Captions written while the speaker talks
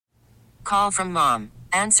Call from mom.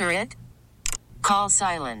 Answer it. Call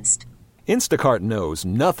silenced. Instacart knows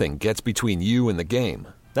nothing gets between you and the game.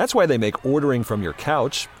 That's why they make ordering from your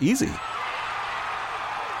couch easy.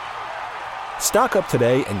 Stock up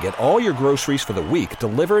today and get all your groceries for the week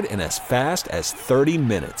delivered in as fast as 30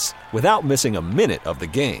 minutes without missing a minute of the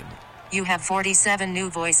game. You have 47 new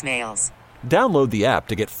voicemails. Download the app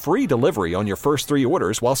to get free delivery on your first 3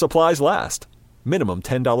 orders while supplies last. Minimum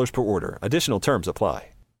 $10 per order. Additional terms apply.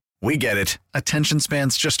 We get it. Attention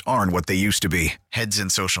spans just aren't what they used to be. Heads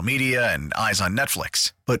in social media and eyes on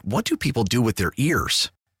Netflix. But what do people do with their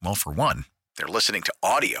ears? Well, for one, they're listening to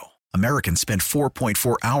audio. Americans spend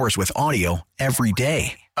 4.4 hours with audio every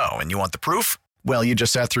day. Oh, and you want the proof? Well, you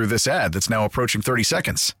just sat through this ad that's now approaching 30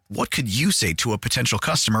 seconds. What could you say to a potential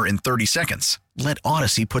customer in 30 seconds? Let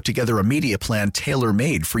Odyssey put together a media plan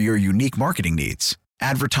tailor-made for your unique marketing needs.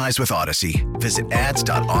 Advertise with Odyssey. Visit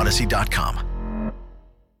ads.odyssey.com.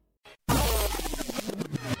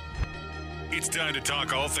 It's time to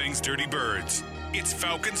talk all things Dirty Birds. It's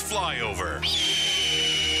Falcons Flyover.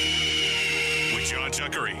 With Jon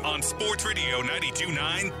Chuckery on Sports Radio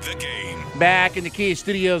 92.9 The Game. Back in the Kia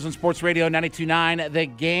Studios on Sports Radio 92.9 The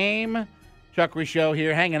Game. Chuckery Show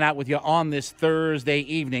here, hanging out with you on this Thursday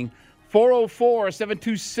evening.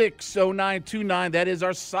 404-726-0929. That is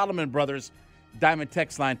our Solomon Brothers Diamond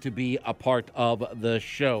text line to be a part of the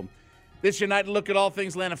show. This is your night to look at all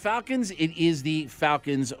things Atlanta Falcons. It is the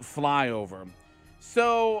Falcons Flyover.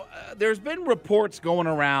 So there's been reports going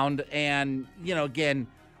around and, again,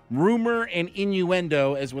 rumor and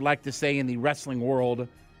innuendo, as we like to say in the wrestling world,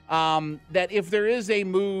 that if there is a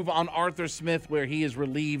move on Arthur Smith where he is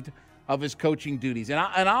relieved of his coaching duties, and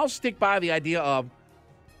I'll stick by the idea of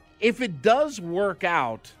if it does work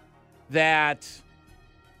out that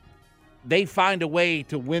they find a way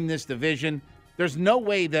to win this division, there's no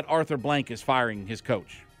way that Arthur Blank is firing his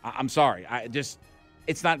coach. I'm sorry.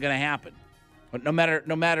 It's not going to happen. But no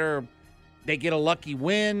matter they get a lucky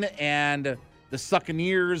win and the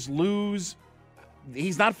Succaneers lose,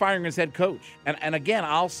 he's not firing his head coach. And again,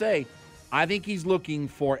 I'll say, I think he's looking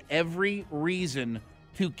for every reason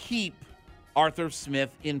to keep Arthur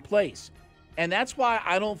Smith in place. And that's why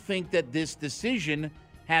I don't think that this decision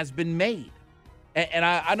has been made. And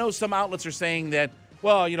I know some outlets are saying that,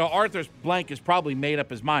 well, Arthur Blank has probably made up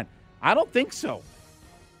his mind. I don't think so.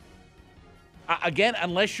 Again,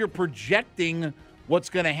 unless you're projecting what's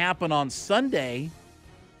going to happen on Sunday.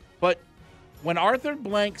 But when Arthur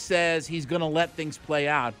Blank says he's going to let things play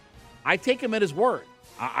out, I take him at his word.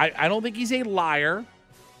 I don't think he's a liar.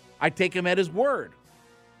 I take him at his word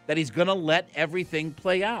that he's going to let everything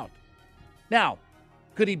play out. Now,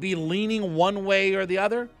 could he be leaning one way or the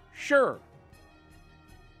other? Sure.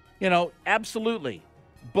 Absolutely.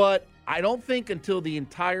 But I don't think until the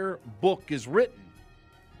entire book is written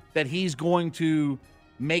that he's going to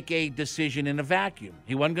make a decision in a vacuum.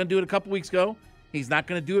 He wasn't going to do it a couple weeks ago. He's not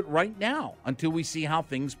going to do it right now until we see how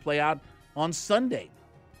things play out on Sunday.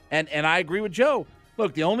 And I agree with Joe.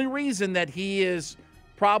 Look, the only reason that he is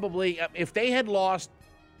probably, if they had lost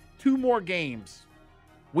 2 more games,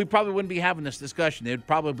 we probably wouldn't be having this discussion. It would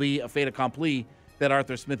probably be a fait accompli that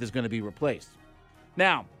Arthur Smith is going to be replaced.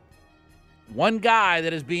 Now, one guy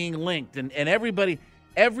that is being linked, and everybody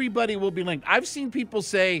will be linked. I've seen people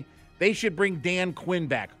say they should bring Dan Quinn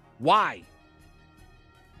back. Why?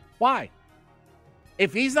 Why?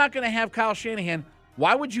 If he's not going to have Kyle Shanahan,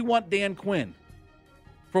 why would you want Dan Quinn?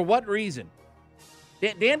 For what reason?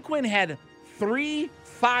 Dan Quinn had 3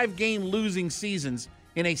 5-game losing seasons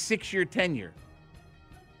in a 6-year tenure.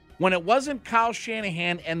 When it wasn't Kyle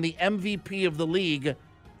Shanahan and the MVP of the league,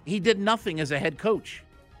 he did nothing as a head coach.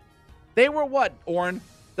 They were what, Orrin?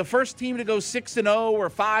 The first team to go 6-0 or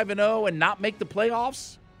 5-0 and not make the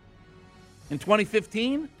playoffs in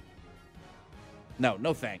 2015?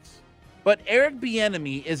 No thanks. But Eric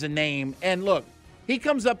Bieniemy is a name, and look, he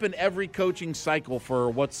comes up in every coaching cycle for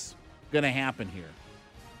what's going to happen here.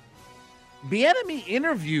 Bieniemy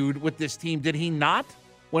interviewed with this team, did he not,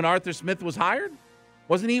 when Arthur Smith was hired?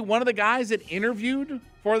 Wasn't he one of the guys that interviewed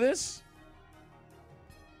for this?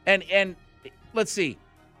 And let's see.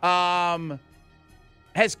 Has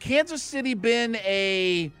Kansas City been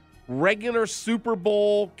a regular Super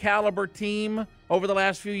Bowl caliber team over the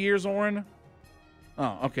last few years, Orrin?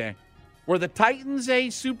 Oh, okay. Were the Titans a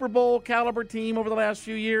Super Bowl caliber team over the last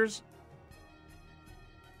few years?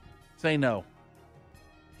 Say no.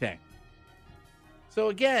 Okay. So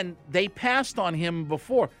again, they passed on him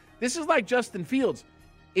before. This is like Justin Fields.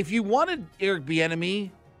 If you wanted Eric Bieniemy,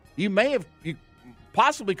 you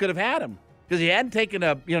possibly could have had him because he hadn't taken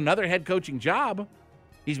another head coaching job.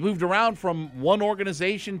 He's moved around from one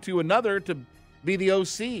organization to another to be the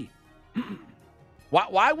OC.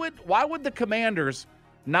 Why would the Commanders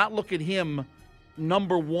not look at him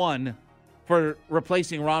number one for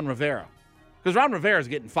replacing Ron Rivera? Because Ron Rivera's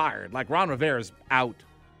getting fired. Like, Ron Rivera's out.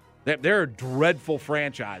 They're a dreadful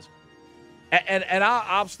franchise. And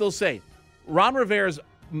I'll still say, Ron Rivera's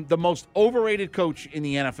the most overrated coach in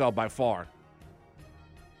the NFL by far.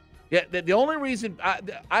 Yeah, the only reason I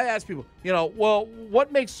ask people,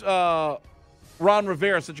 what makes Ron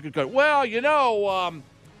Rivera such a good coach? Well,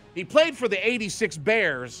 he played for the 86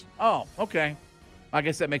 Bears. Oh, okay. I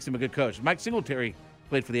guess that makes him a good coach. Mike Singletary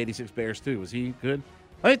played for the 86 Bears too. Was he good?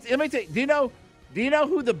 Let me tell you, do you know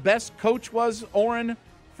who the best coach was, Oren,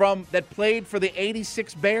 that played for the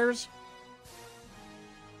 86 Bears?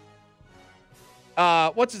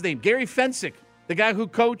 What's his name? Gary Fensick, the guy who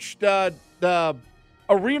coached the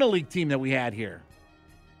Arena League team that we had here.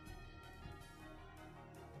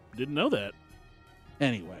 Didn't know that.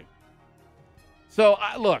 Anyway. So,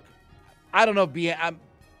 look, I don't know if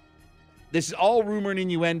this is all rumor and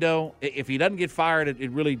innuendo. If he doesn't get fired,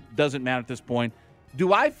 it really doesn't matter at this point.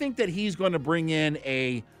 Do I think that he's going to bring in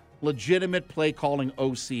a legitimate play-calling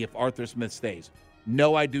OC if Arthur Smith stays?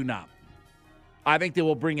 No, I do not. I think they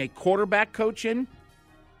will bring a quarterback coach in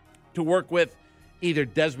to work with either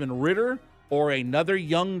Desmond Ridder or another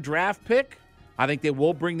young draft pick. I think they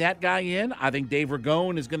will bring that guy in. I think Dave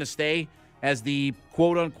Ragone is going to stay as the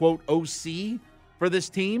quote-unquote OC for this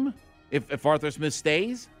team if Arthur Smith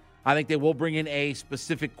stays. I think they will bring in a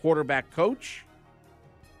specific quarterback coach.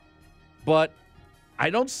 But I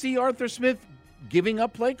don't see Arthur Smith giving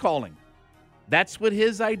up play calling. That's what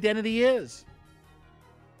his identity is.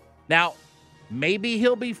 Now, maybe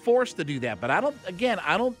he'll be forced to do that, but I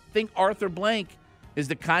don't think Arthur Blank is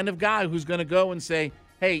the kind of guy who's going to go and say,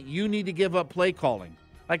 hey, you need to give up play calling.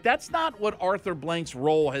 Like, that's not what Arthur Blank's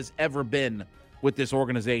role has ever been with this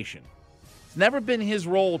organization. It's never been his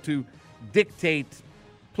role to dictate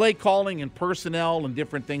play calling and personnel and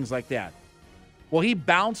different things like that. Will he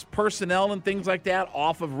bounce personnel and things like that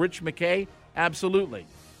off of Rich McKay? Absolutely.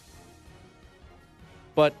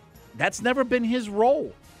 But that's never been his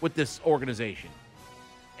role with this organization.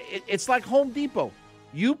 It's like Home Depot.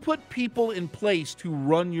 You put people in place to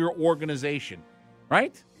run your organization,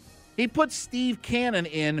 right? He put Steve Cannon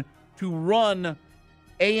in to run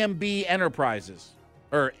AMB Enterprises,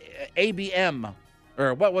 or ABM,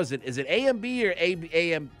 or what was it? Is it AMB or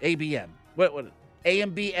ABM? What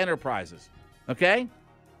AMB Enterprises, okay?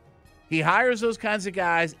 He hires those kinds of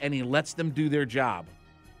guys, and he lets them do their job.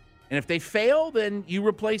 And if they fail, then you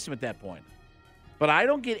replace them at that point. But I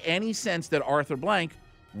don't get any sense that Arthur Blank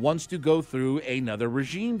wants to go through another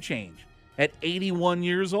regime change at 81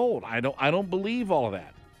 years old. I don't believe all of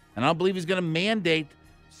that. And I don't believe he's going to mandate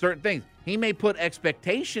certain things. He may put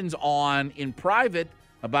expectations on in private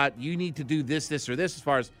about you need to do this, or this, as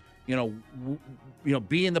far as,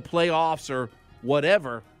 be in the playoffs or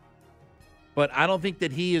whatever. But I don't think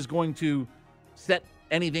that he is going to set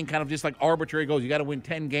anything kind of just like arbitrary goals. You got to win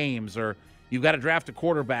 10 games, or you've got to draft a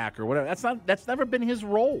quarterback or whatever. That's never been his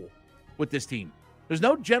role with this team. There's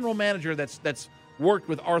no general manager that's worked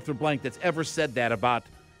with Arthur Blank that's ever said that about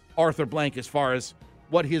Arthur Blank as far as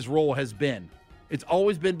what his role has been. It's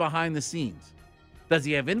always been behind the scenes. Does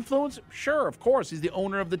he have influence? Sure, of course. He's the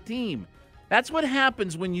owner of the team. That's what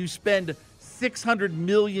happens when you spend $600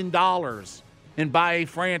 million and buy a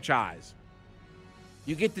franchise.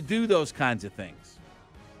 You get to do those kinds of things.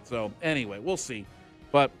 So, anyway, we'll see.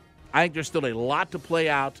 But I think there's still a lot to play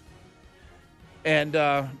out. And,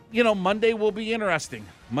 Monday will be interesting.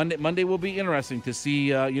 Monday will be interesting to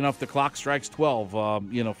see, if the clock strikes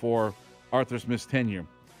 12, for Arthur Smith's tenure.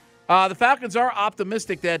 The Falcons are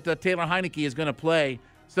optimistic that Taylor Heineke is going to play.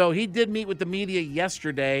 So he did meet with the media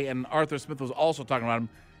yesterday, and Arthur Smith was also talking about him.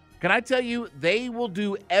 Can I tell you, they will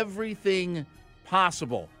do everything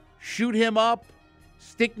possible. Shoot him up,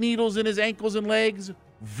 stick needles in his ankles and legs,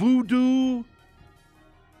 voodoo.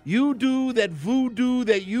 You do that voodoo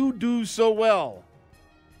that you do so well.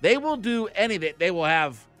 They will do anything. They will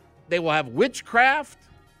have witchcraft.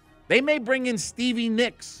 They may bring in Stevie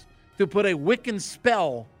Nicks to put a Wiccan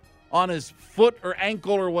spell on his foot or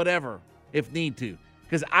ankle or whatever, if need to.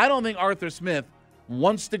 Because I don't think Arthur Smith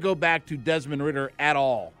wants to go back to Desmond Ridder at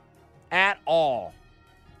all. At all.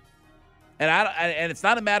 And it's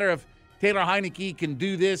not a matter of Taylor Heineke can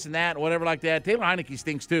do this and that, whatever like that. Taylor Heineke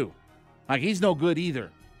stinks too. Like, he's no good either.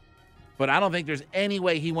 But I don't think there's any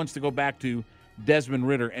way he wants to go back to Desmond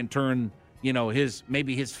Ridder and turn, his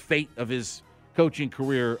fate of his coaching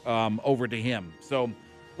career over to him. So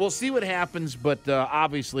we'll see what happens, but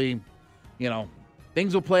obviously,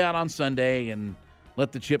 things will play out on Sunday and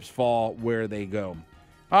let the chips fall where they go.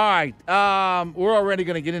 All right. We're already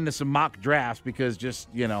going to get into some mock drafts because just,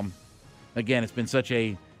 again, it's been such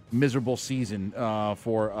a miserable season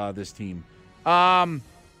for this team.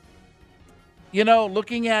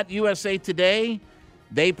 Looking at USA Today,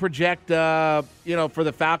 they project, for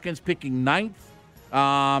the Falcons picking 9th,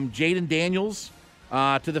 Jaden Daniels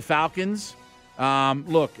to the Falcons.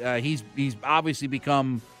 He's obviously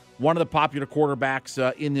become one of the popular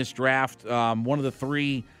quarterbacks in this draft, one of the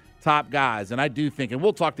 3 top guys. And I do think, and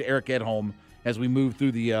we'll talk to Eric Edholm as we move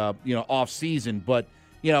through the, off season, but,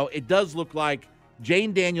 it does look like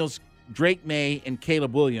Jaden Daniels, Drake May, and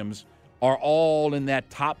Caleb Williams are all in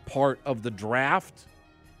that top part of the draft.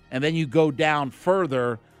 And then you go down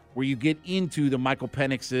further where you get into the Michael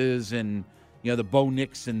Penixes and, the Bo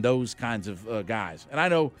Nix and those kinds of guys. And I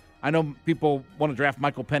know people want to draft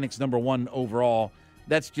Michael Penix number 1 overall.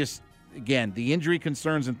 That's just, again, the injury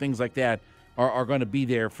concerns and things like that are going to be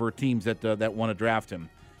there for teams that want to draft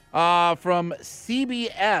him. From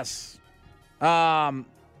CBS,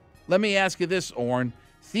 let me ask you this, Orrin.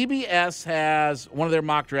 CBS has one of their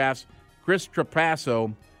mock drafts, Chris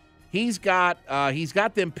Trapasso. He's got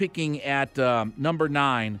them picking at number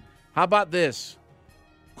 9. How about this?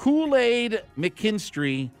 Kool-Aid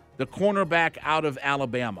McKinstry, the cornerback out of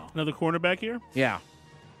Alabama. Another cornerback here? Yeah.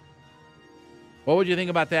 What would you think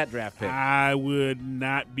about that draft pick? I would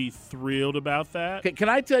not be thrilled about that. Can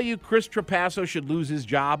I tell you Chris Trapasso should lose his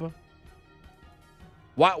job?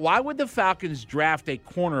 Why would the Falcons draft a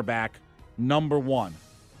cornerback number 1?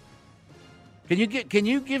 Can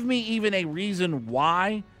you give me even a reason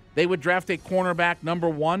why they would draft a cornerback number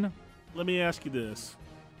 1? Let me ask you this.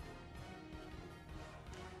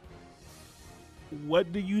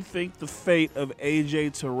 What do you think the fate of A.J.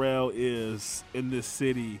 Terrell is in this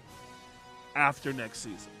city after next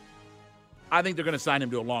season? I think they're going to sign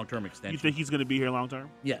him to a long-term extension. You think he's going to be here long-term?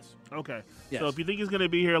 Yes. Okay. Yes. So if you think he's going to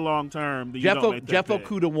be here long-term, then you don't make that Jeff pick.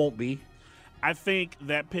 Okudah won't be. I think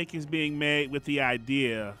that pick is being made with the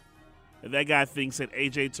idea that guy thinks that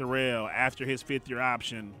A.J. Terrell, after his 5th-year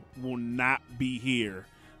option, will not be here.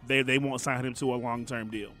 They won't sign him to a long-term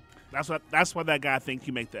deal. That's why that guy thinks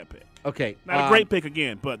you make that pick. Okay. Not a great pick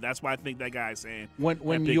again, but that's why I think that guy is saying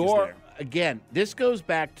when you're – again, this goes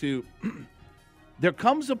back to there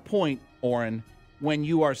comes a point, Orrin, when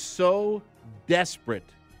you are so desperate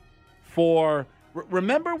for –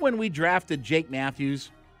 remember when we drafted Jake Matthews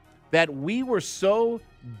that we were so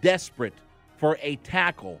desperate for a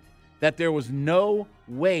tackle that there was no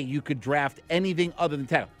way you could draft anything other than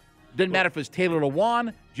tackle. Didn't matter if it was Taylor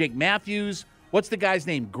Lewan, Jake Matthews. What's the guy's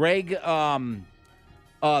name? Greg, the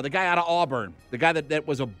guy out of Auburn, the guy that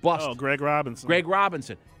was a bust. Oh, Greg Robinson. Greg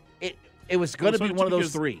Robinson. It was going to be one of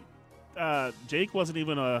those 3. Jake wasn't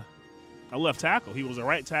even a left tackle. He was a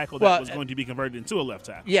right tackle that was going to be converted into a left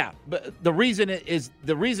tackle. Yeah, but the reason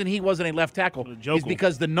he wasn't a left tackle is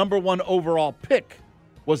because the number 1 overall pick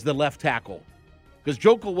was the left tackle. Because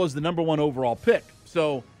Jokel was the number 1 overall pick.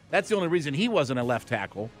 So that's the only reason he wasn't a left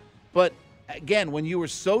tackle. But, again, when you were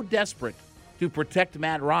so desperate to protect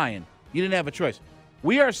Matt Ryan, you didn't have a choice.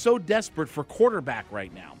 We are so desperate for quarterback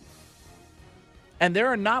right now. And there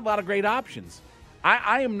are not a lot of great options.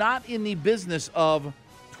 I am not in the business of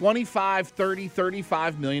 $25, $30,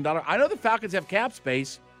 $35 million. I know the Falcons have cap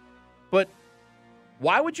space, but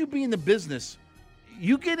why would you be in the business?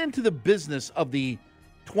 You get into the business of the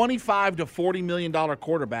 $25 to $40 million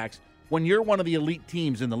quarterbacks when you're one of the elite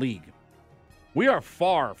teams in the league. We are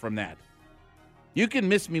far from that. You can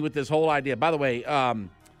miss me with this whole idea. By the way,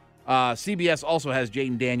 CBS also has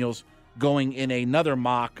Jaden Daniels going in another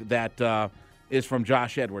mock that is from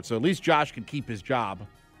Josh Edwards. So at least Josh can keep his job.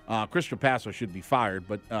 Chris Trapasso should be fired.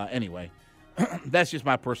 But anyway, that's just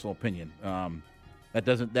my personal opinion. That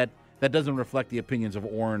doesn't reflect the opinions of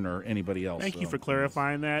Orrin or anybody else. Thank you for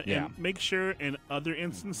clarifying that. Yeah. And make sure in other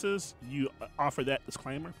instances you offer that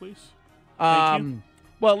disclaimer, please. Thank you.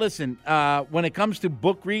 Well, listen, when it comes to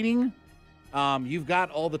book reading, you've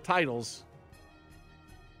got all the titles.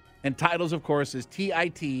 And titles, of course, is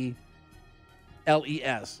Titles.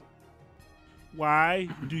 Why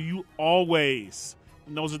do you always,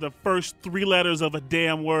 and those are the first 3 letters of a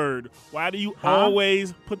damn word, why do you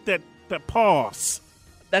always put that pause?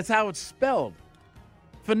 That's how it's spelled.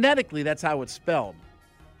 Phonetically, that's how it's spelled.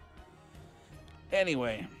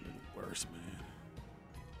 Anyway. Worse,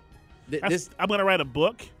 man. I'm going to write a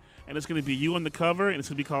book, and it's going to be you on the cover, and it's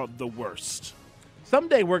going to be called The Worst.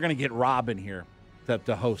 Someday we're going to get Rob in here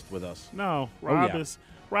to host with us. No, Rob is,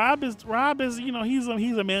 he's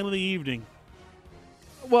a man of the evening.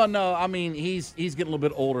 Well, no, I mean, he's getting a little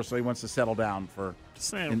bit older, so he wants to settle down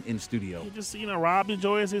in studio. Rob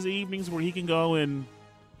enjoys his evenings where he can go and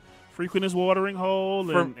frequent his watering hole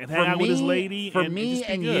and hang out with his lady. For and me just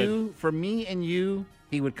be and good. you, for me and you,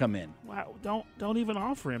 he would come in. Wow, don't even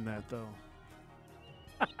offer him that though.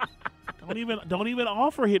 Don't even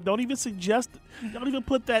offer him. Don't even suggest. Don't even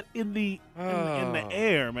put that in the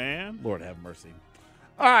air, man. Lord have mercy.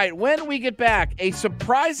 All right, when we get back, a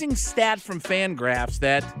surprising stat from Fangraphs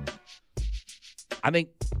that I think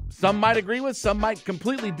some might agree with, some might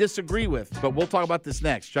completely disagree with, but we'll talk about this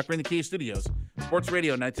next. Chuckery in the Kia Studios, Sports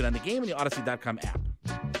Radio 929 The Game, and the Odyssey.com app.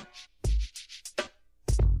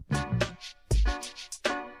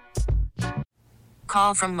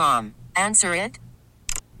 Call from mom. Answer it.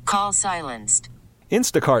 Call silenced.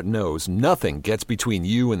 Instacart knows nothing gets between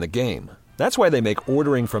you and the game. That's why they make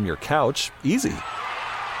ordering from your couch easy.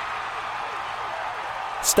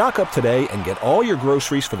 Stock up today and get all your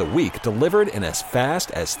groceries for the week delivered in as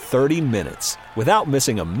fast as 30 minutes without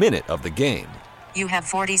missing a minute of the game. You have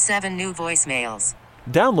 47 new voicemails.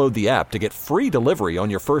 Download the app to get free delivery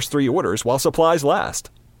on your first 3 orders while supplies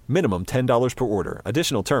last. Minimum $10 per order.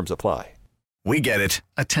 Additional terms apply. We get it.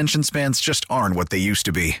 Attention spans just aren't what they used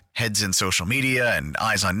to be. Heads in social media and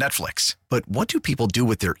eyes on Netflix. But what do people do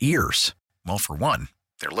with their ears? Well, for one,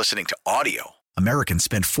 they're listening to audio. Americans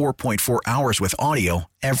spend 4.4 hours with audio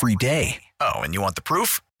every day. Oh, and you want the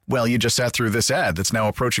proof? Well, you just sat through this ad that's now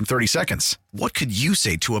approaching 30 seconds. What could you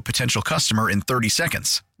say to a potential customer in 30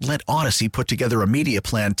 seconds? Let Odyssey put together a media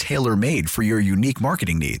plan tailor-made for your unique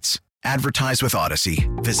marketing needs. Advertise with Odyssey.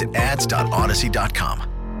 Visit ads.odyssey.com.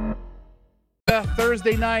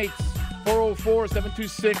 Thursday night,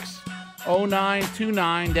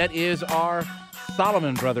 404-726-0929. That is our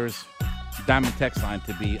Solomon Brothers Diamond text line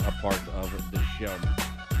to be a part of the show.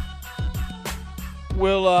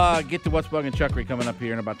 We'll get to What's Bugging Chuckery coming up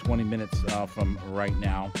here in about 20 minutes from right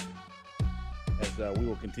now, as we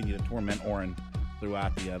will continue to torment Oren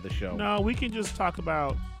throughout the show. No, we can just talk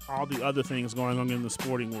about all the other things going on in the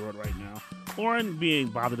sporting world right now. Oren being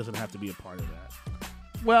bothered doesn't have to be a part of that.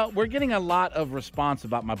 Well, we're getting a lot of response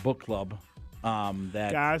about my book club.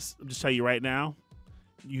 Guys, I'll just tell you right now,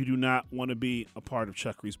 you do not want to be a part of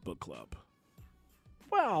Chuckery's book club.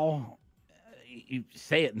 Well, you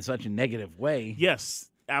say it in such a negative way.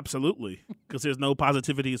 Yes, absolutely, because there's no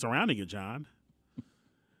positivity surrounding it, John.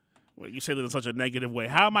 Well, you say that in such a negative way.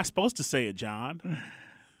 How am I supposed to say it, John?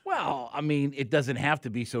 Well, I mean, it doesn't have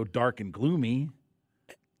to be so dark and gloomy.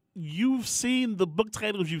 You've seen the book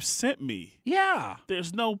titles you've sent me. Yeah.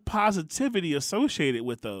 There's no positivity associated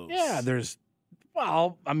with those. Yeah,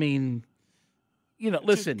 well, I mean,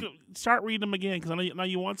 listen. Start reading them again, because I know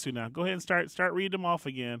you want to now. Go ahead and start reading them off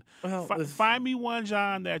again. Well, find me one,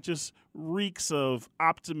 John, that just reeks of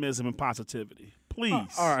optimism and positivity.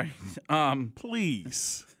 Please. All right.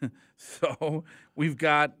 Please. So we've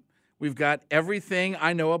got Everything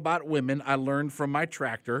I Know About Women I Learned from My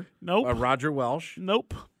Tractor. Nope. Roger Welsh.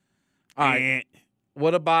 Nope. All right.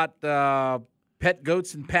 What about Pet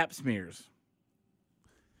Goats and Pap Smears?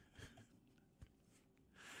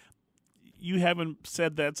 You haven't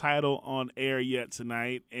said that title on air yet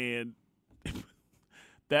tonight, and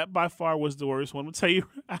that by far was the worst one. I'm going to tell you,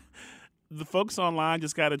 the folks online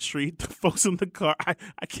just got a treat. The folks in the car, I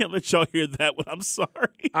can't let y'all hear that one. I'm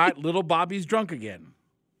sorry. All right, Little Bobby's drunk again.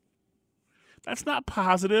 That's not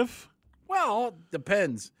positive. Well,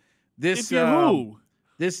 depends. If you're who?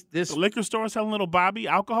 The liquor store selling Little Bobby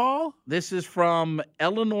alcohol? This is from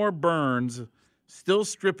Eleanor Burns, still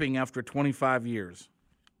stripping after 25 years.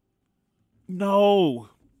 No.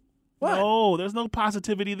 What? No, there's no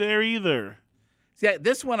positivity there either. See,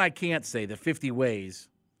 this one I can't say, the 50 Ways,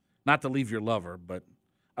 not to leave your lover, but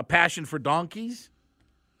A Passion for Donkeys?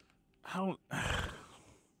 I don't...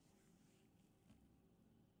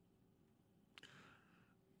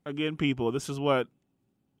 Again, people, this is what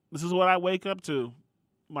I wake up to.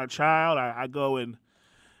 My child, I go and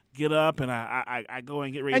get up and I go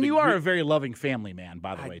and get ready. And you are a very loving family man,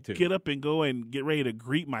 by the way, too. Get up and go and get ready to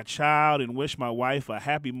greet my child and wish my wife a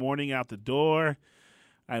happy morning out the door.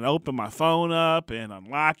 And open my phone up and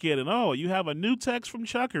unlock it. And, oh, you have a new text from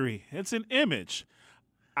Chuckery. It's an image.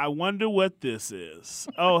 I wonder what this is.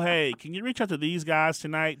 Oh, hey, can you reach out to these guys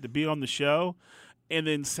tonight to be on the show? And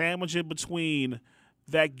then sandwich it between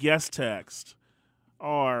that guest text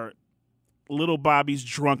or Little Bobby's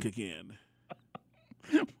drunk again.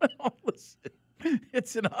 Well, listen,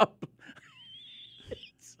 it's an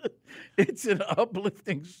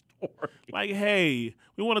uplifting story. Like, hey,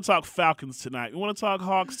 we want to talk Falcons tonight. We want to talk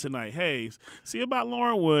Hawks tonight. Hey, see about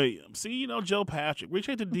Lauren Williams. See, Joe Patrick. Reach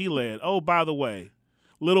out to D-Led. Oh, by the way,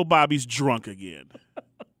 Little Bobby's drunk again.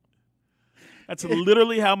 That's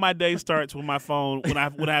literally how my day starts with my phone when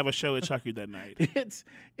I have a show at Chuckery that night.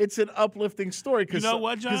 It's an uplifting story because you know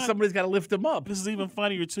what, John? Somebody's got to lift them up. This is even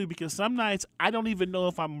funnier too because some nights I don't even know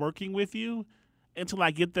if I'm working with you until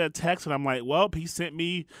I get that text and I'm like, well, he's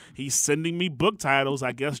sending me book titles.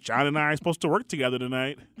 I guess John and I are supposed to work together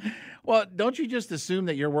tonight. Well, don't you just assume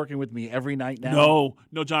that you're working with me every night now?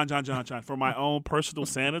 No, John. For my own personal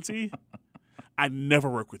sanity, I never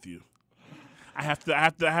work with you. I have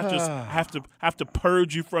to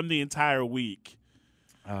purge you from the entire week.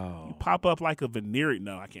 Oh, you pop up like a venereal.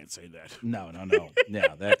 No, I can't say that. No.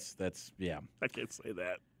 Yeah, that's yeah. I can't say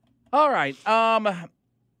that. All right.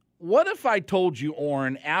 What if I told you,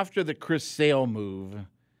 Orrin, after the Chris Sale move,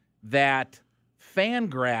 that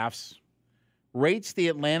Fangraphs rates the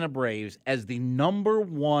Atlanta Braves as the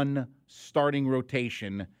 #1 starting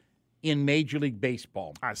rotation in Major League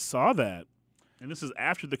Baseball? I saw that. And this is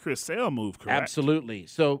after the Chris Sale move, correct? Absolutely.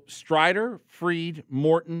 So Strider, Fried,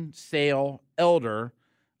 Morton, Sale, Elder.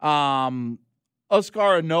 Oscar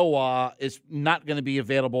Anoa is not going to be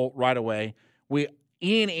available right away.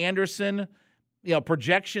 Ian Anderson,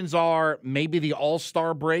 projections are maybe the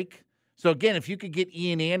All-Star break. So, again, if you could get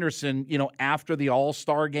Ian Anderson, after the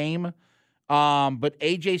All-Star game. But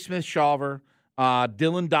A.J. Smith-Shawver,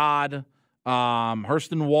 Dylan Dodd,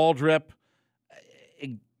 Hurston Waldrep,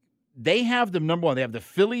 they have them #1. They have the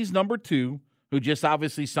Phillies #2, who just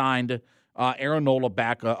obviously signed Aaron Nola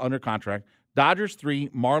back under contract. Dodgers 3,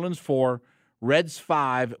 Marlins 4, Reds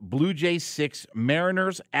 5, Blue Jays 6,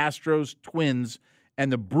 Mariners, Astros, Twins,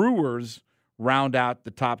 and the Brewers round out the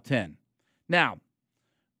top 10. Now,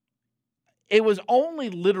 it was only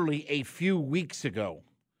literally a few weeks ago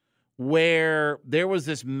where there was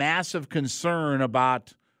this massive concern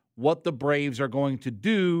about what the Braves are going to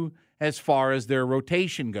do as far as their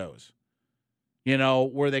rotation goes.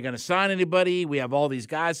 Were they going to sign anybody? We have all these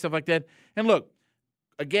guys, stuff like that. And look,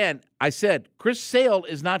 again, I said Chris Sale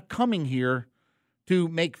is not coming here to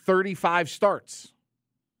make 35 starts.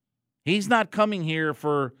 He's not coming here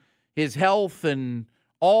for his health and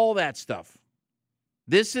all that stuff.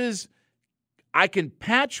 I can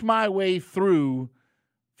patch my way through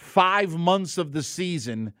 5 months of the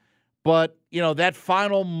season, but, that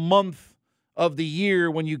final month of the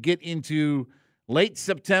year when you get into late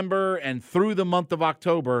September and through the month of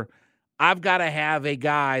October, I've got to have a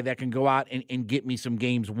guy that can go out and get me some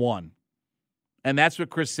games won. And that's what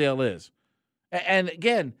Chris Sale is. And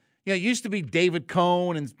again, it used to be David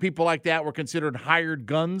Cohn and people like that were considered hired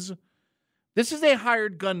guns. This is a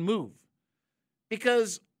hired gun move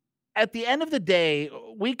because at the end of the day,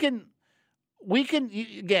 we can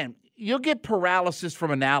again, you'll get paralysis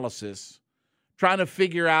from analysis trying to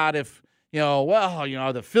figure out if,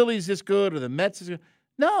 the Phillies is good or the Mets is good.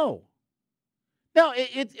 No,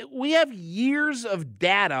 we have years of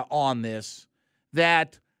data on this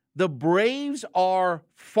that the Braves are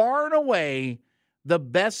far and away the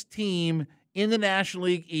best team in the National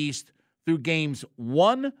League East through games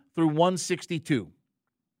 1 through 162.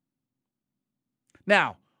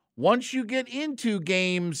 Now, once you get into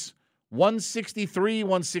games 163,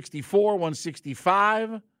 164,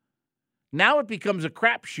 165, now it becomes a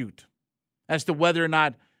crapshoot as to whether or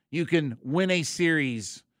not you can win a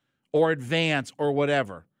series or advance or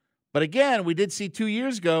whatever. But again, we did see 2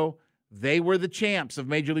 years ago, they were the champs of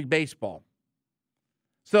Major League Baseball.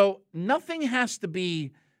 So nothing has to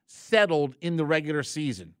be settled in the regular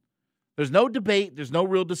season. There's no debate. There's no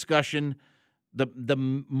real discussion. The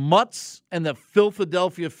Mutts and the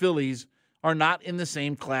Philadelphia Phillies are not in the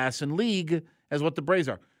same class and league as what the Braves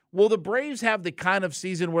are. Will the Braves have the kind of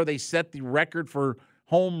season where they set the record for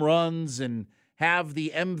home runs and have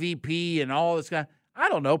the MVP and all this kind? I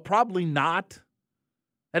don't know. Probably not.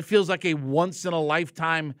 That feels like a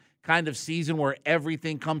once-in-a-lifetime kind of season where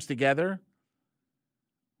everything comes together.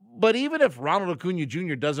 But even if Ronald Acuna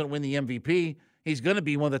Jr. doesn't win the MVP, he's going to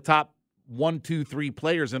be one of the top 1, 2, 3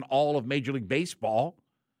 players in all of Major League Baseball.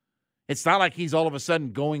 It's not like he's all of a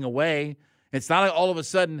sudden going away. It's not like all of a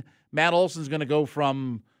sudden Matt Olson's going to go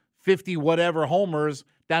from 50 whatever homers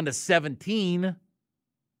down to 17.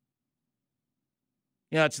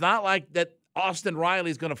 It's not like that Austin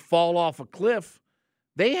Riley's going to fall off a cliff.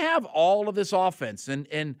 They have all of this offense.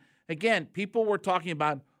 And again, people were talking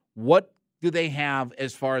about what do they have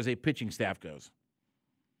as far as a pitching staff goes.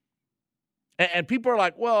 And people are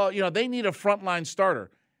like, well, they need a frontline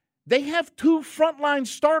starter. They have 2 frontline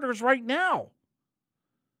starters right now.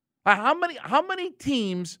 How many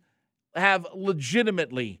teams have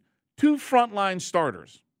legitimately 2 frontline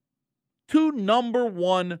starters? 2 number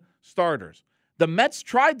 1 starters. The Mets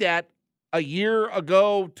tried that a year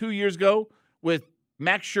ago, 2 years ago with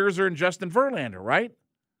Max Scherzer and Justin Verlander, right?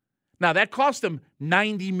 Now, that cost them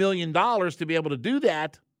 $90 million to be able to do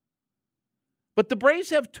that. But the Braves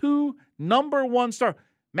have two number one stars.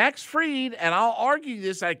 Max Fried, and I'll argue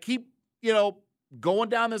this, I keep, going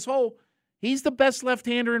down this hole, he's the best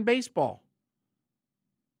left-hander in baseball.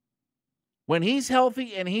 When he's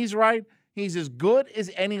healthy and he's right, he's as good as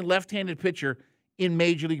any left-handed pitcher in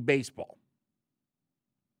Major League Baseball.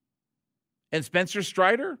 And Spencer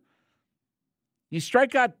Strider, you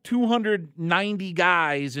strike out 290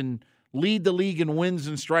 guys and lead the league in wins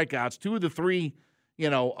and strikeouts, two of the three,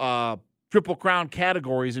 Triple Crown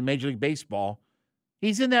categories in Major League Baseball.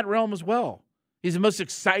 He's in that realm as well. He's the most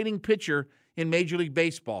exciting pitcher in Major League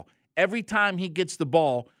Baseball. Every time he gets the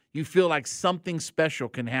ball, you feel like something special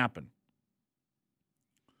can happen.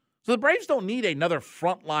 So the Braves don't need another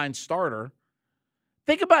frontline starter.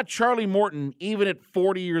 Think about Charlie Morton, even at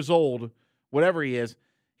 40 years old, whatever he is.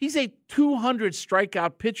 He's a 200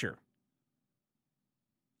 strikeout pitcher.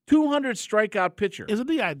 200 strikeout pitcher. Isn't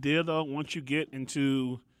the idea, though, once you get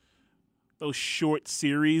into those short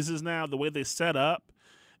series now, the way they set up,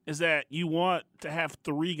 is that you want to have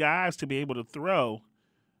three guys to be able to throw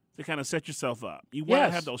to kind of set yourself up. You want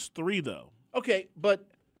to have those three, though. Okay, but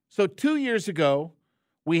so 2 years ago,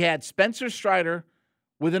 we had Spencer Strider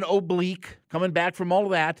with an oblique coming back from all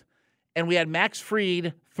of that, and we had Max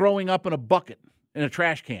Fried throwing up in a bucket in a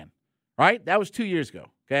trash can, right? That was 2 years ago,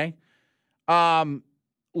 okay?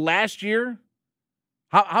 Last year,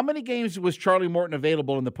 how many games was Charlie Morton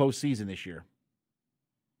available in the postseason this year?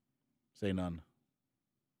 Say none.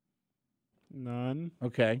 None.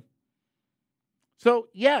 Okay. So,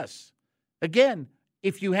 yes, again,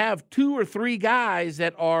 if you have two or three guys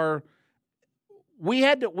that are – we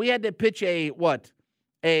had to pitch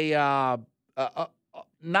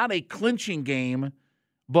not a clinching game,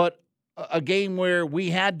 but a game where we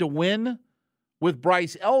had to win with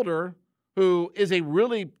Bryce Elder, who is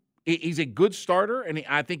he's a good starter, and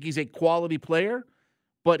I think he's a quality player,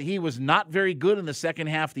 but he was not very good in the second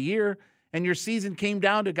half of the year, and your season came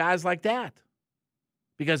down to guys like that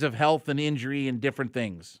because of health and injury and different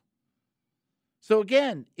things. So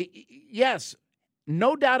again, yes,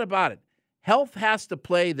 no doubt about it. Health has to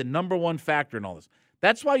play the number one factor in all this.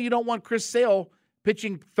 That's why you don't want Chris Sale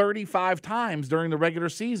pitching 35 times during the regular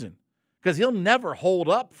season, because he'll never hold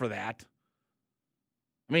up for that.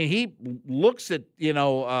 I mean, he looks at,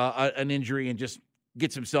 an injury and just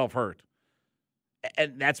gets himself hurt.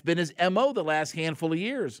 And that's been his MO the last handful of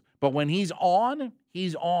years. But when he's on,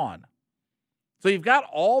 he's on. So you've got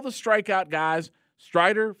all the strikeout guys,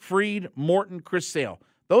 Strider, Fried, Morton, Chris Sale.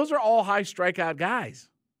 Those are all high strikeout guys.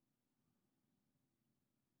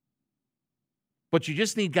 But you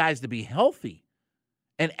just need guys to be healthy.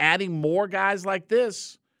 And adding more guys like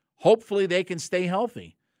this, hopefully they can stay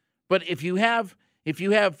healthy. But if you have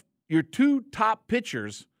your two top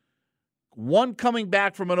pitchers, one coming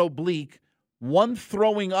back from an oblique, one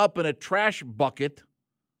throwing up in a trash bucket,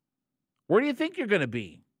 where do you think you're going to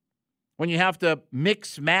be when you have to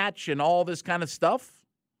mix, match, and all this kind of stuff?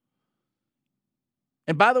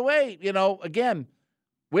 And by the way, again,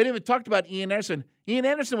 we haven't even talked about Ian Anderson. Ian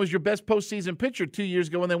Anderson was your best postseason pitcher 2 years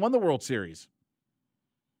ago when they won the World Series.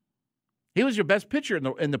 He was your best pitcher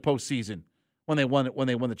in the postseason when they won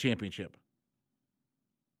the championship.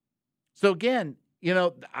 So again,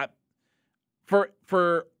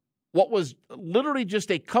 for what was literally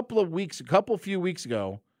just a few weeks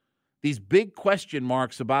ago, these big question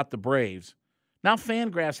marks about the Braves. Now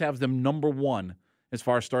Fangraphs has them number one as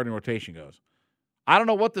far as starting rotation goes. I don't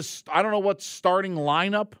know what starting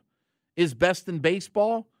lineup is best in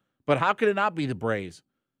baseball, but how could it not be the Braves?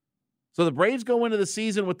 So the Braves go into the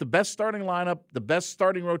season with the best starting lineup, the best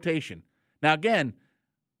starting rotation. Now again,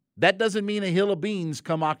 that doesn't mean a hill of beans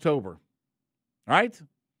come October, right?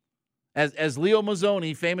 As Leo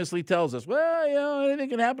Mazzoni famously tells us, well, anything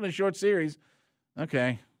can happen in a short series.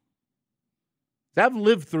 Okay. I've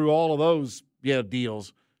lived through all of those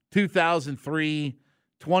deals, 2003,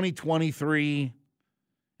 2023,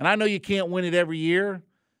 and I know you can't win it every year,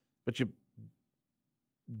 but you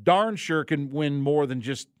darn sure can win more than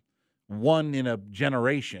just one in a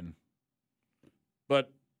generation.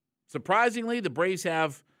 But surprisingly, the Braves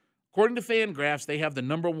have, according to Fangraphs, they have the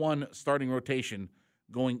number one starting rotation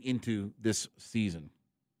going into this season.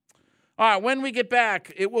 All right, when we get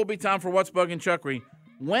back, it will be time for What's Bugging Chuckery.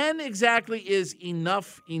 When exactly is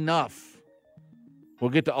enough enough?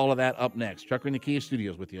 We'll get to all of that up next. Chuckery in the Kia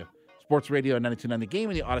Studios with you. Sports Radio 92.9 The Game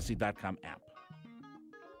and the Odyssey.com app.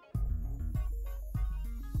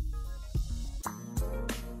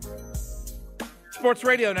 Sports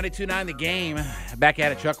Radio 92.9 The Game. Back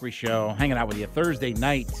at it, Chuckery Show. Hanging out with you Thursday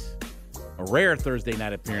night A rare Thursday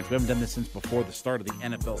night appearance. We haven't done this since before the start of the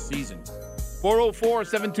NFL season.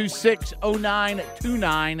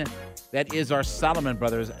 404-726-0929. That is our Solomon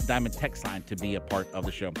Brothers Diamond text line to be a part of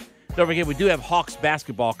the show. Don't forget, we do have Hawks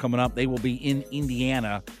basketball coming up. They will be in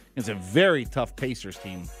Indiana. It's a very tough Pacers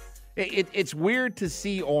team. It's weird to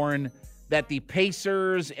see, Orrin, that the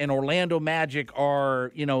Pacers and Orlando Magic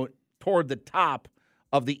are, toward the top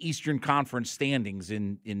of the Eastern Conference standings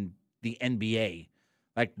in the NBA.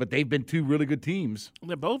 But they've been two really good teams.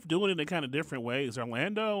 They're both doing it in kind of different ways.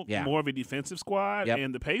 Orlando, more of a defensive squad,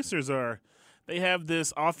 and the Pacers they have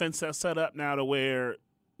this offense that's set up now to where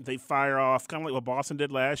they fire off, kind of like what Boston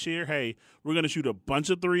did last year. Hey, we're going to shoot a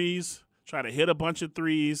bunch of threes, try to hit a bunch of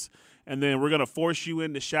threes, and then we're going to force you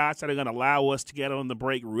into shots that are going to allow us to get on the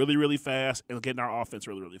break really, really fast and get in our offense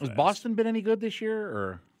really, really fast. Has Boston been any good this year,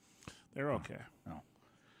 or they're okay? No.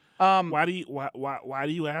 Why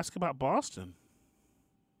do you ask about Boston?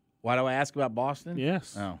 Why do I ask about Boston?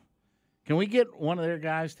 Yes. Oh, can we get one of their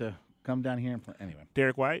guys to come down here and play? Anyway,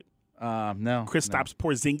 Derek White. No. Kristaps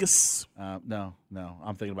Porzingis. No.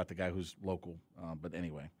 I'm thinking about the guy who's local. But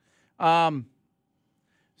anyway.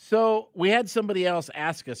 So we had somebody else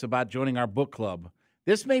ask us about joining our book club.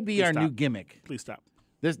 This may be our new gimmick. Please stop.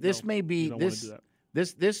 This may be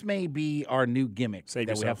this may be our new gimmick Save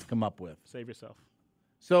that yourself. we have to come up with. Save yourself.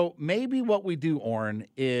 So maybe what we do, Orrin,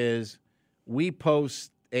 is we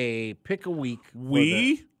post a pick a week.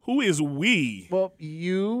 We? Who is we? Well,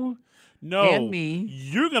 you. No, and me.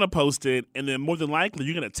 You're going to post it, and then more than likely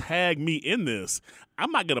you're going to tag me in this. I'm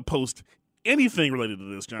not going to post anything related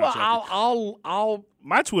to this, Jon Chuckery. I'll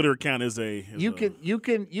My Twitter account is a holy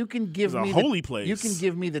place. You can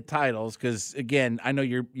give me the titles because again, I know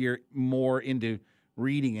you're more into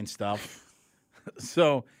reading and stuff.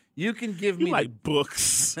 So you can give me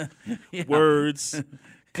books, words,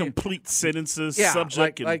 complete sentences,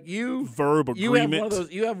 subject, like you verb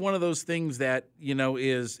agreement. You have one of those things that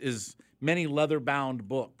is many leather-bound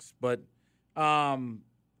books, but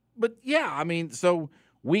yeah, I mean, so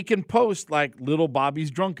we can post like Little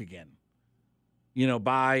Bobby's Drunk Again,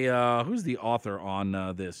 by who's the author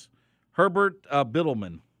on this? Herbert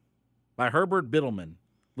Biddleman, by Herbert Biddleman.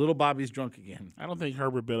 Little Bobby's Drunk Again. I don't think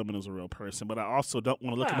Herbert Biddleman is a real person, but I also don't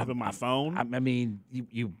want to look him up in my phone. I mean,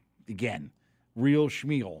 you again, real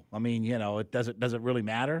schmeal. I mean, it doesn't really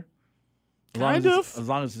matter. As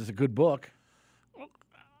long as it's a good book.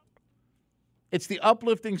 It's the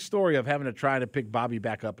uplifting story of having to try to pick Bobby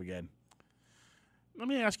back up again. Let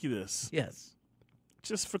me ask you this. Yes.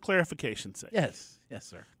 Just for clarification's sake. Yes,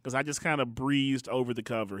 sir. Because I just kind of breezed over the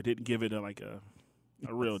cover. Didn't give it a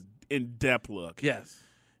real in-depth look. Yes.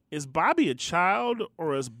 Is Bobby a child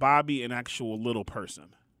or is Bobby an actual little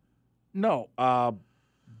person? No.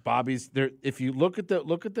 Bobby's there. If you look at the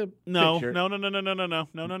picture. No.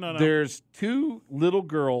 There's two little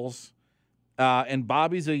girls, and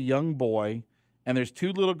Bobby's a young boy, and there's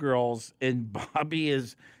two little girls, and Bobby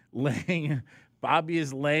is laying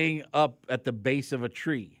up at the base of a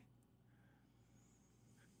tree.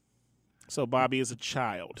 So Bobby is a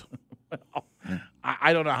child.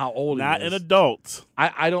 I don't know how old he is. Not an adult.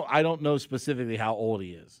 I don't know specifically how old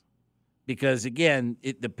he is, because again,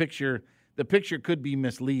 the picture could be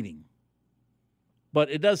misleading, but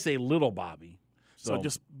it does say little Bobby. So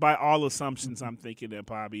just by all assumptions, I'm thinking that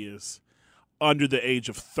Bobby is under the age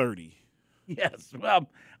of 30. Yes. Well,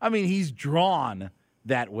 I mean, he's drawn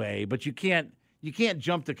that way, but you can't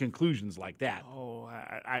jump to conclusions like that. Oh,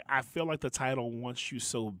 I feel like the title wants you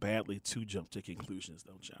so badly to jump to conclusions,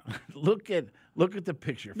 though, John. Look at the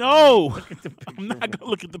picture. No, look at the picture. I'm not gonna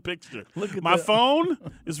look at the picture. Look at my phone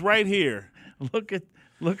is right here. Look at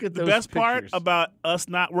the those best pictures. part about us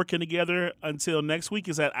not working together until next week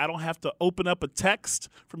is that I don't have to open up a text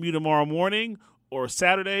from you tomorrow morning or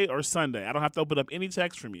Saturday or Sunday. I don't have to open up any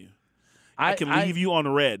text from you. I can leave you on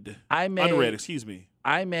red. Unread, excuse me.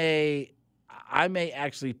 I may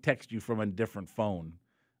actually text you from a different phone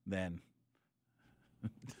then.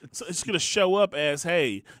 So it's going to show up as,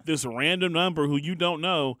 hey, this random number who you don't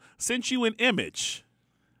know sent you an image.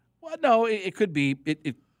 Well, no, it could be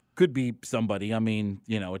it could be somebody. I mean,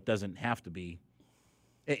 it doesn't have to be.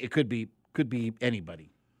 It could be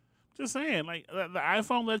anybody. Just saying, like the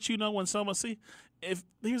iPhone lets you know when someone here's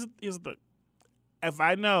the thing. If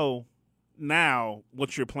I know now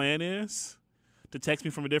what your plan is to text me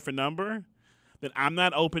from a different number, then I'm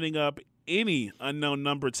not opening up any unknown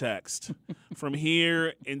number text from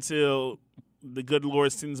here until the good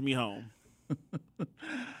Lord sends me home.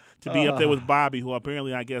 To be up there with Bobby, who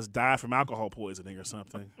apparently, I guess, died from alcohol poisoning or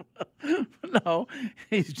something. No,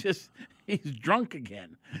 he's drunk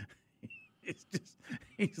again.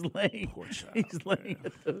 He's laying. Poor child,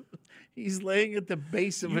 He's laying at the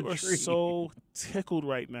base of a tree. You are so tickled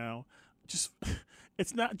right now.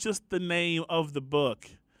 It's not just the name of the book.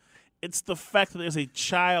 It's the fact that there's a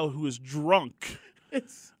child who is drunk.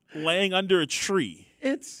 It's laying under a tree.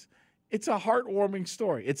 It's a heartwarming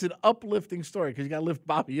story. It's an uplifting story because you got to lift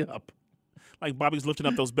Bobby up. Like Bobby's lifting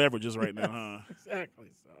up those beverages right now, huh?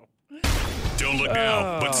 Exactly so. Don't look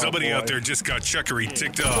now, but somebody out there just got Chuckery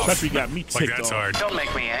ticked off. Chuckery got me ticked like that's off. hard. Don't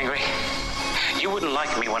make me angry. You wouldn't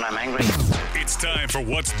like me when I'm angry. It's time for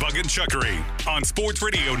What's Buggin' Chuckery on Sports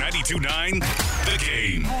Radio 92.9 The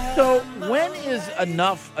Game. So when is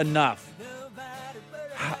enough enough?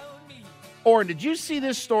 Or did you see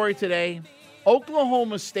this story today?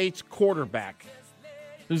 Oklahoma State's quarterback,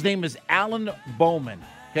 whose name is Alan Bowman,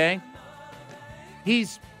 okay?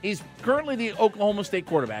 He's currently the Oklahoma State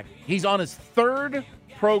quarterback. He's on his third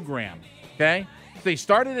program, okay? So he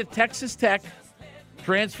started at Texas Tech,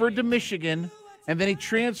 transferred to Michigan, and then he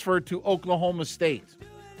transferred to Oklahoma State.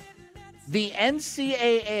 The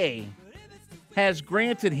NCAA has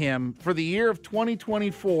granted him, for the year of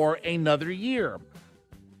 2024, another year.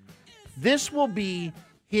 This will be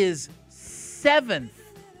his 7th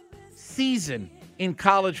season in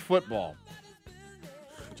college football.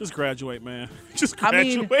 Just graduate, man. Just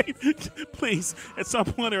graduate, please. At some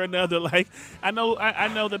point or another, like I know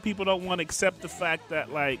that people don't want to accept the fact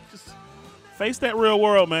that, like, just face that real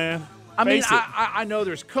world, man. I know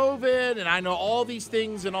there's COVID, and I know all these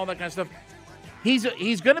things and all that kind of stuff.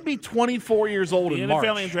 He's going to be 24 years old in March. The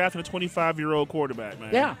NFL ain't drafting a 25-year-old quarterback,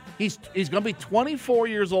 man. Yeah, he's going to be 24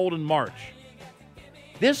 years old in March.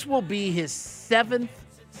 This will be his 7th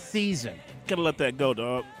season. Gotta let that go,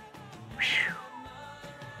 dog.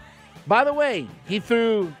 By the way, he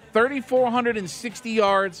threw 3,460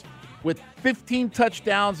 yards with 15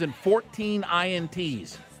 touchdowns and 14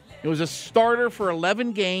 INTs. It was a starter for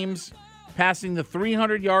 11 games, passing the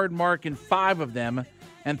 300-yard mark in 5 of them,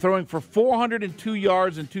 and throwing for 402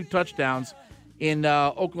 yards and 2 touchdowns in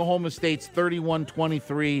Oklahoma State's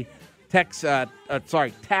 31-23 Tax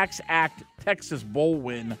Act Texas Bowl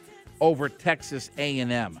win over Texas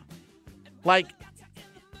A&M. Like,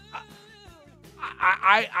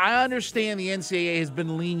 I understand the NCAA has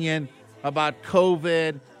been lenient about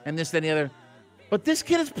COVID and this, that, and the other, but this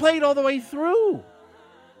kid has played all the way through.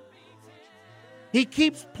 He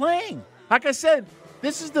keeps playing. Like I said,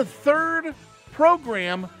 this is the 3rd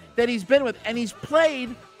program that he's been with, and he's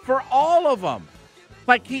played for all of them.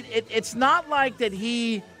 Like, it's not like that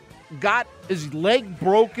he got his leg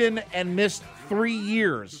broken and missed 3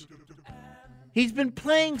 years. He's been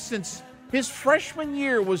playing since his freshman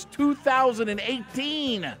year was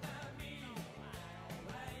 2018.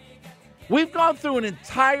 We've gone through an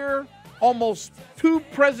entire, almost 2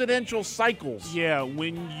 presidential cycles. Yeah,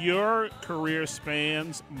 when your career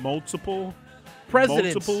spans multiple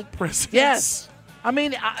presidents. Yes. I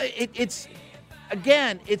mean, it's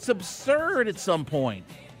absurd at some point.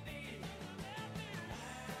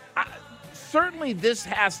 Certainly this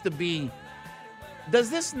has to be, does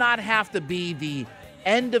this not have to be the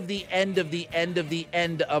end of the end of the end of the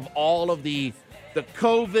end of all of the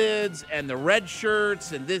COVIDs and the red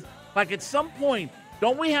shirts and this? Like, at some point,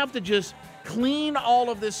 don't we have to just clean all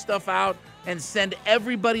of this stuff out and send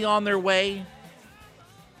everybody on their way?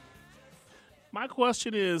 My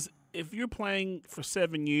question is, if you're playing for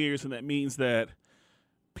 7 years and that means that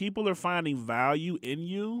people are finding value in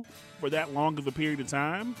you for that long of a period of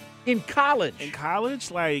time. In college,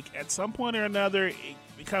 like, at some point or another, it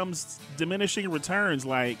becomes diminishing returns.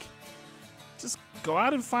 Like, just go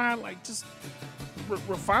out and find, like, just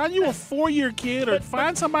find you a 4-year kid or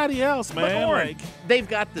find somebody else, man. Like, they've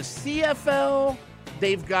got the CFL.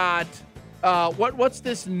 They've got what's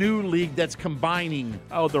this new league that's combining?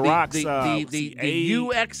 Oh, the Rocks. The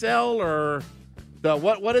UXL or the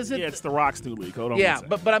what is it? Yeah, it's the Rocks new league. Hold on. Yeah,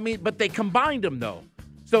 but they combined them though.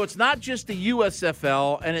 So it's not just the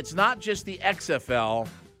USFL and it's not just the XFL.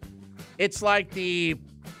 It's like the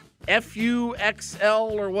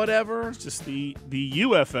FUXL or whatever. It's just the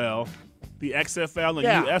UFL, the XFL,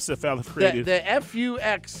 and USFL have created the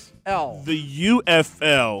FUXL. The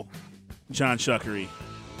UFL, Jon Chuckery.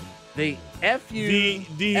 The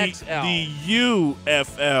FUXL. The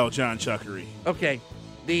UFL, Jon Chuckery. Okay.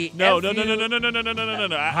 No.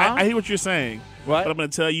 I hear what you're saying. What? But I'm going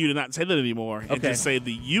to tell you to not say that anymore and just say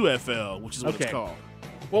the UFL, which is what it's called.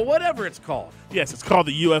 Well, whatever it's called. Yes, it's called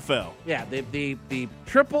the UFL. Yeah, the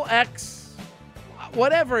triple X,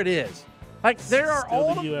 whatever it is. Like, there are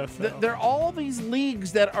all these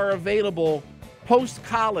leagues that are available post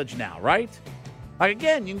college now, right? Like,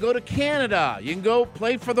 again, you can go to Canada, you can go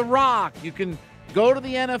play for the Rock, you can Go to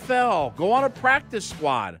the NFL. Go on a practice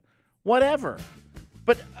squad. Whatever.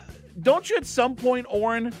 But don't you at some point,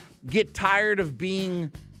 Orrin, get tired of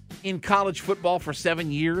being in college football for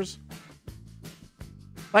 7 years?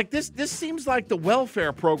 Like this seems like the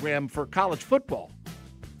welfare program for college football.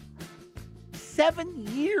 7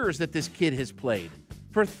 years that this kid has played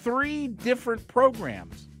for 3 different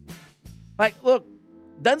programs. Like, look,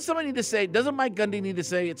 doesn't Mike Gundy need to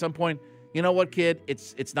say at some point, you know what, kid,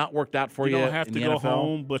 it's not worked out for you. You don't have to go NFL.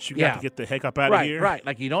 home, but you got to get the heck up out of here. Right.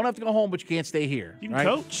 Like, you don't have to go home, but you can't stay here. You can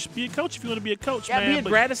coach. Be a coach if you want to be a coach, man. man. Be a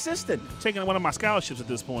grad assistant. Taking one of my scholarships at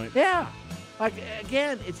this point. Yeah. Like,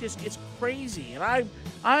 again, it's crazy. And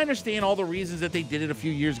I understand all the reasons that they did it a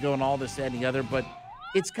few years ago and all this, that, and the other, but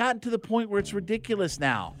it's gotten to the point where it's ridiculous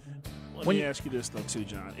now. Let me ask you this, though, too,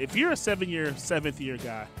 John. If you're a seventh-year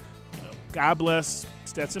guy, God bless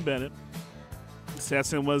Stetson Bennett.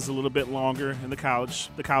 Stetson was a little bit longer in the college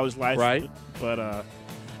life. Right. But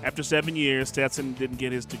after 7 years, Stetson didn't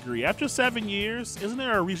get his degree. After 7 years, isn't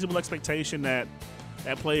there a reasonable expectation that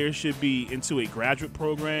players should be into a graduate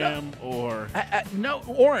program or no,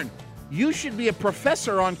 Orrin, you should be a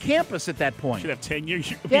professor on campus at that point. You should have tenure.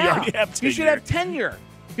 You already have tenure. You should have tenure.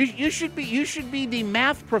 You should be the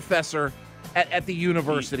math professor at the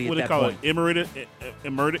university at that point. What do they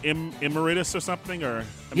call it? Emeritus or something? Or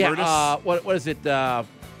emeritus? Yeah, what is it?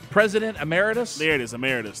 President Emeritus? There it is,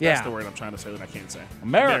 Emeritus. That's the word I'm trying to say that I can't say.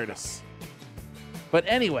 Emeritus. But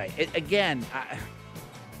anyway,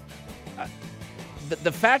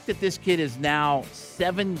 the fact that this kid is now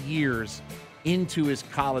 7 years into his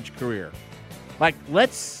college career, like,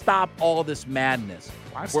 let's stop all this madness.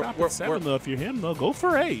 Why stop at 7, though? If you're him, though, go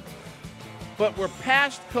for 8. But we're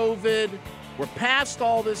past COVID. We're past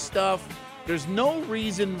all this stuff. There's no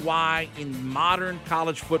reason why in modern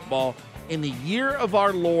college football, in the year of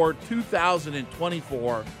our Lord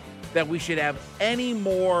 2024, that we should have any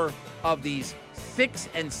more of these 6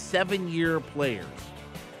 and 7 year players.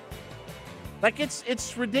 Like,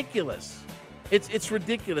 it's ridiculous. It's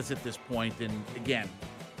ridiculous at this point. And again,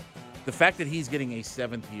 the fact that he's getting a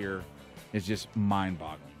 7th year is just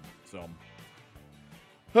mind-boggling. So,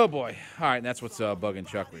 oh boy. All right, and that's what's bugging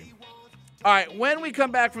Chuckery. All right, when we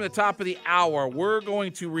come back from the top of the hour, we're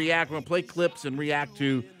going to react. We're going to play clips and react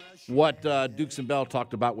to what Dukes and Bell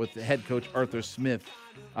talked about with the head coach Arthur Smith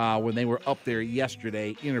when they were up there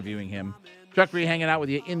yesterday interviewing him. Chuckery hanging out with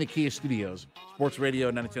you in the Kia Studios. Sports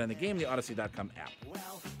Radio 92.9 The Game, the Odyssey.com app.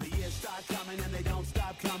 Well, the years start coming and they don't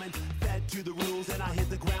stop coming. Fed to the rules and I hit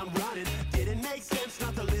the ground running. Didn't make sense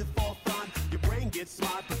not to live for fun. Your brain gets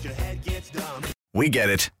smart, but your head gets dumb. We get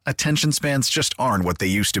it. Attention spans just aren't what they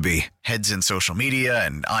used to be. Heads in social media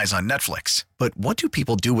and eyes on Netflix. But what do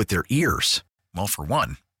people do with their ears? Well, for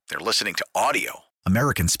one, they're listening to audio.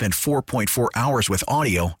 Americans spend 4.4 hours with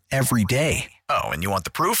audio every day. Oh, and you want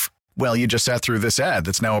the proof? Well, you just sat through this ad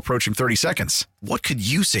that's now approaching 30 seconds. What could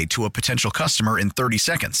you say to a potential customer in 30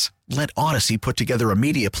 seconds? Let Odyssey put together a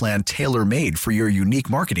media plan tailor-made for your unique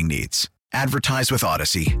marketing needs. Advertise with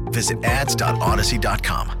Odyssey. Visit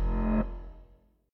ads.odyssey.com.